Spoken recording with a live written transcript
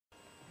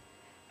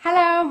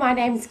my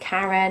name's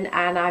Karen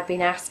and I've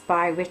been asked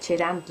by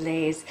Richard and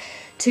Liz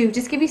to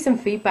just give you some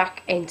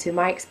feedback into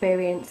my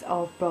experience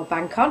of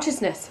Broadband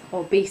Consciousness,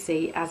 or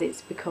BC as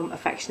it's become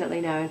affectionately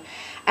known.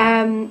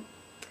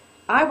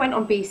 I went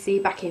on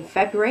BC back in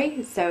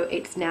February, so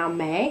it's now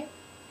May,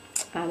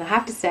 and I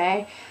have to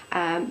say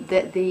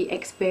that the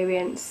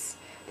experience,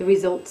 the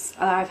results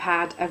I've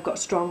had have got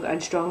stronger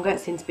and stronger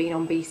since being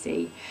on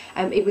BC.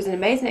 It was an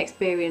amazing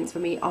experience for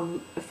me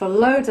for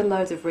loads and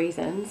loads of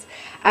reasons.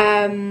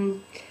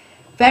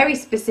 Very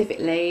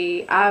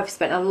specifically, I've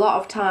spent a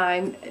lot of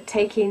time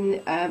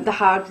taking the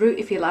hard route,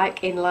 if you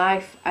like, in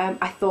life.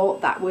 I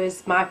thought that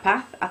was my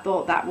path. I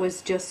thought that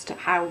was just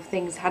how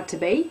things had to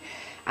be.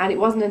 And it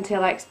wasn't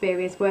until I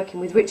experienced working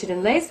with Richard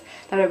and Liz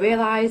that I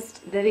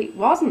realised that it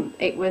wasn't.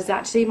 It was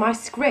actually my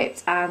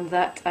script, and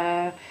that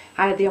I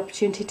had the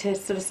opportunity to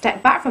sort of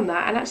step back from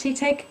that and actually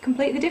take a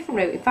completely different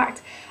route. In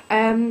fact,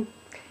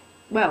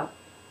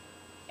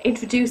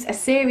 introduce a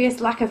serious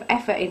lack of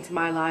effort into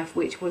my life,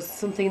 which was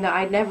something that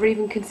I'd never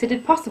even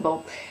considered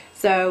possible.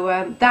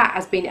 So that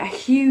has been a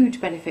huge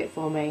benefit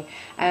for me.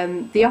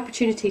 The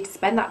opportunity to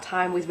spend that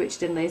time with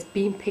Richard and Liz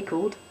being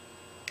pickled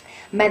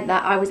meant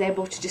that I was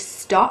able to just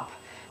stop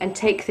and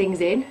take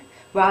things in,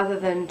 rather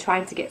than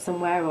trying to get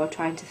somewhere or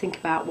trying to think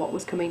about what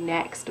was coming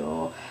next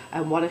or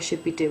what I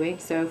should be doing.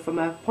 So from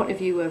a point of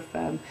view of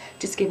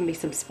just giving me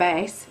some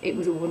space, it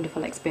was a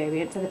wonderful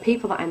experience, and the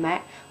people that I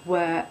met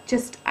were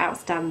just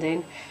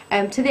outstanding,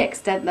 to the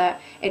extent that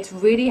it's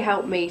really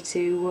helped me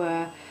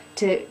to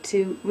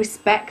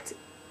respect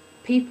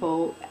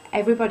people,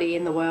 everybody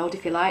in the world,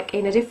 if you like,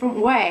 in a different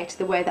way to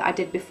the way that I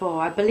did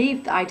before. I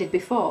believed that I did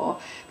before,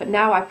 but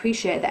now I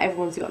appreciate that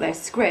everyone's got their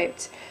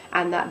script,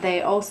 and that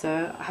they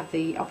also have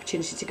the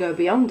opportunity to go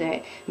beyond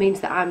it. Means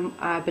that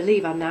I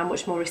believe I'm now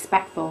much more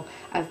respectful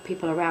of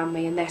people around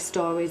me and their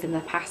stories and the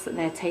paths that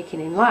they're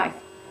taking in life.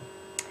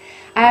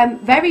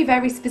 Very,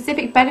 very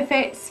specific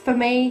benefits for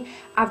me.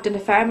 I've done a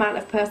fair amount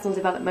of personal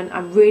development.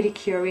 I'm really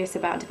curious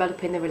about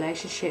developing the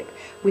relationship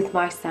with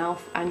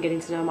myself and getting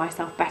to know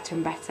myself better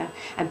and better,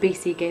 and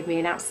BC gave me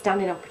an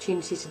outstanding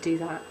opportunity to do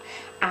that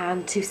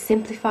and to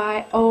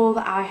simplify all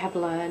that I have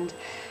learned,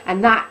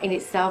 and that in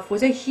itself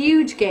was a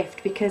huge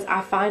gift, because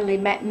I finally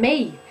met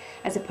me,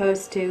 as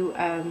opposed to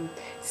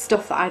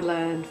stuff that I'd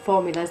learned,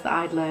 formulas that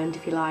I'd learned,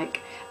 if you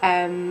like,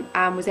 and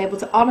was able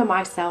to honour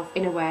myself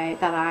in a way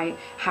that I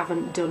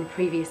haven't done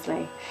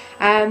previously.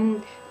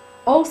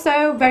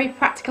 Also, very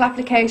practical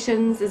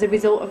applications as a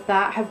result of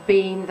that have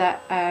been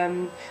that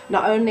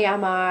not only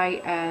am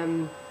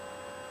I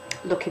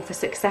looking for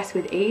success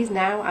with ease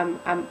now,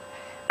 I'm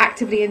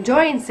actively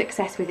enjoying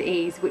success with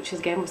ease, which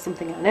again was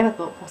something I never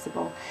thought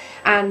possible.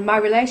 And my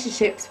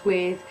relationships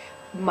with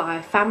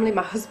my family,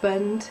 my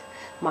husband,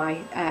 my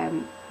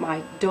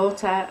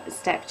daughter,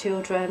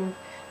 stepchildren,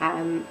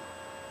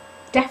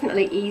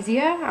 definitely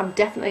easier. I'm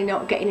definitely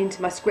not getting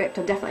into my script.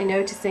 I'm definitely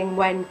noticing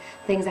when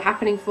things are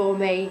happening for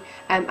me,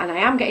 and I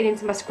am getting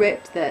into my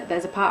script, that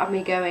there's a part of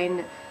me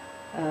going,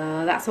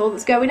 that's all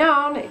that's going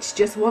on, it's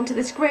just one to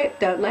the script,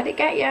 don't let it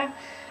get you.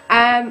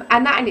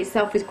 And that in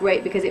itself is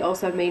great, because it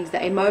also means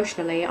that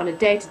emotionally, on a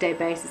day-to-day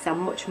basis, I'm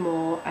much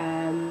more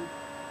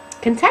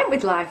content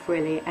with life,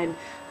 really.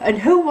 And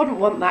who wouldn't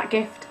want that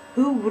gift?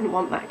 Who wouldn't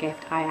want that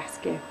gift, I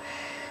ask you?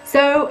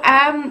 So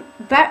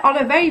but on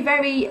a very,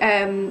 very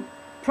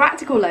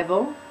practical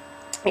level,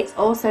 it's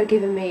also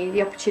given me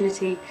the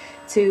opportunity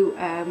to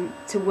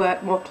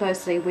work more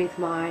closely with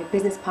my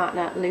business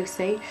partner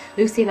Lucy.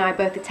 Lucy and I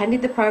both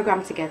attended the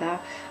programme together,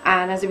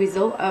 and as a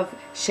result of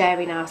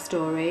sharing our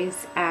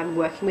stories and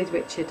working with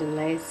Richard and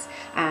Liz,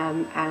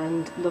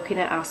 and looking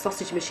at our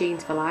sausage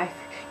machines for life,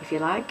 if you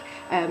like,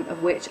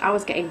 of which I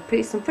was getting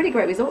some pretty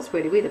great results,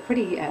 really, with a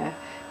pretty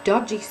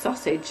dodgy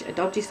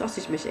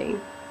sausage machine.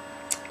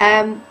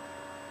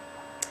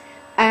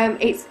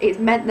 It's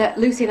meant that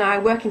Lucy and I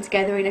are working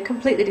together in a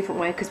completely different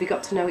way, because we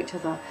got to know each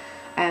other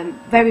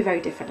very,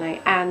 very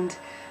differently. And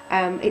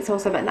it's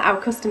also meant that our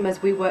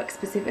customers, we work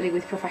specifically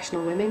with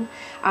professional women,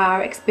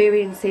 are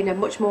experiencing a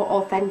much more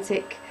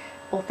authentic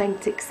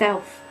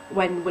self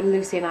when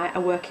Lucy and I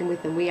are working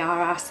with them. We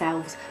are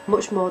ourselves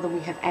much more than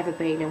we have ever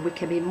been, and we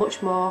can be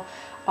much more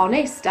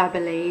honest, I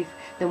believe,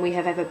 than we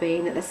have ever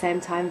been, at the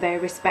same time very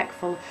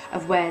respectful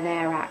of where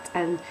they're at,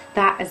 and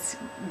that has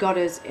got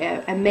us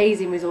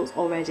amazing results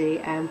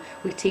already.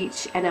 We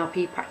teach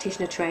NLP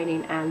practitioner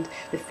training, and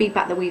the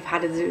feedback that we've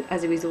had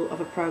as a result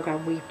of a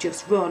program we've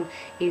just run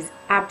is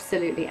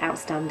absolutely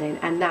outstanding,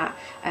 and that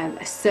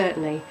has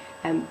certainly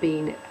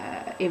been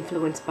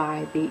influenced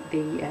by the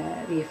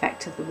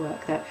effect of the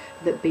work that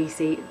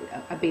BC,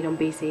 being on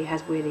BC,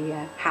 has really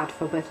had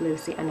for both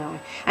Lucy and I.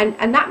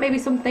 And that may be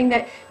something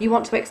that you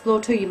want to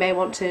explore too. You may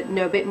want to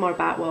know a bit more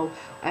about, well,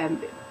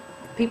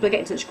 people are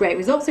getting such great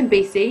results in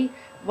BC.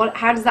 What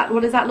does that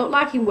look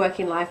like in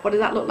working life? What does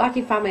that look like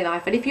in family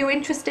life? And if you're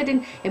interested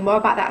in more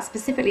about that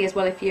specifically as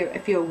well, if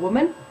you're a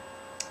woman,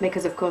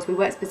 because of course we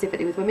work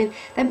specifically with women,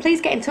 then please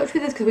get in touch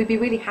with us, because we'd be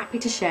really happy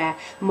to share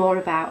more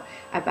about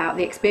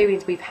the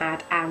experience we've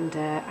had and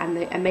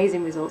the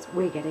amazing results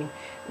we're getting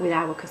with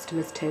our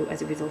customers too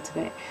as a result of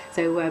it.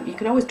 So you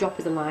can always drop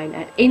us a line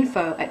at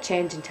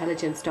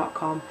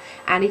info@changeintelligence.com,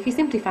 and if you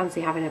simply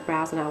fancy having a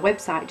browse on our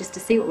website just to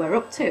see what we're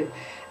up to,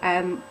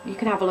 you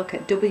can have a look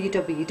at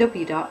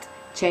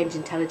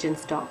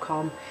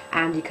www.changeintelligence.com,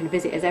 and you can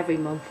visit us every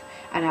month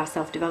at our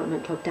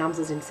self-development club,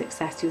 Damsels in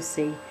Success. You'll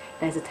see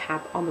there's a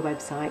tab on the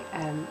website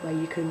where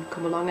you can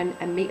come along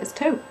and meet us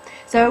too.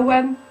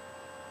 So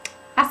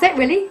that's it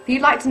really. If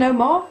you'd like to know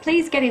more,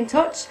 please get in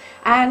touch,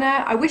 and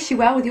I wish you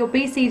well with your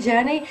BC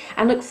journey,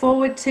 and look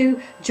forward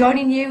to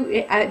joining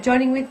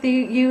with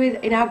you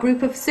in our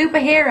group of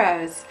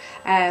superheroes.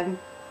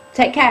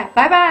 Take care.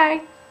 Bye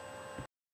bye.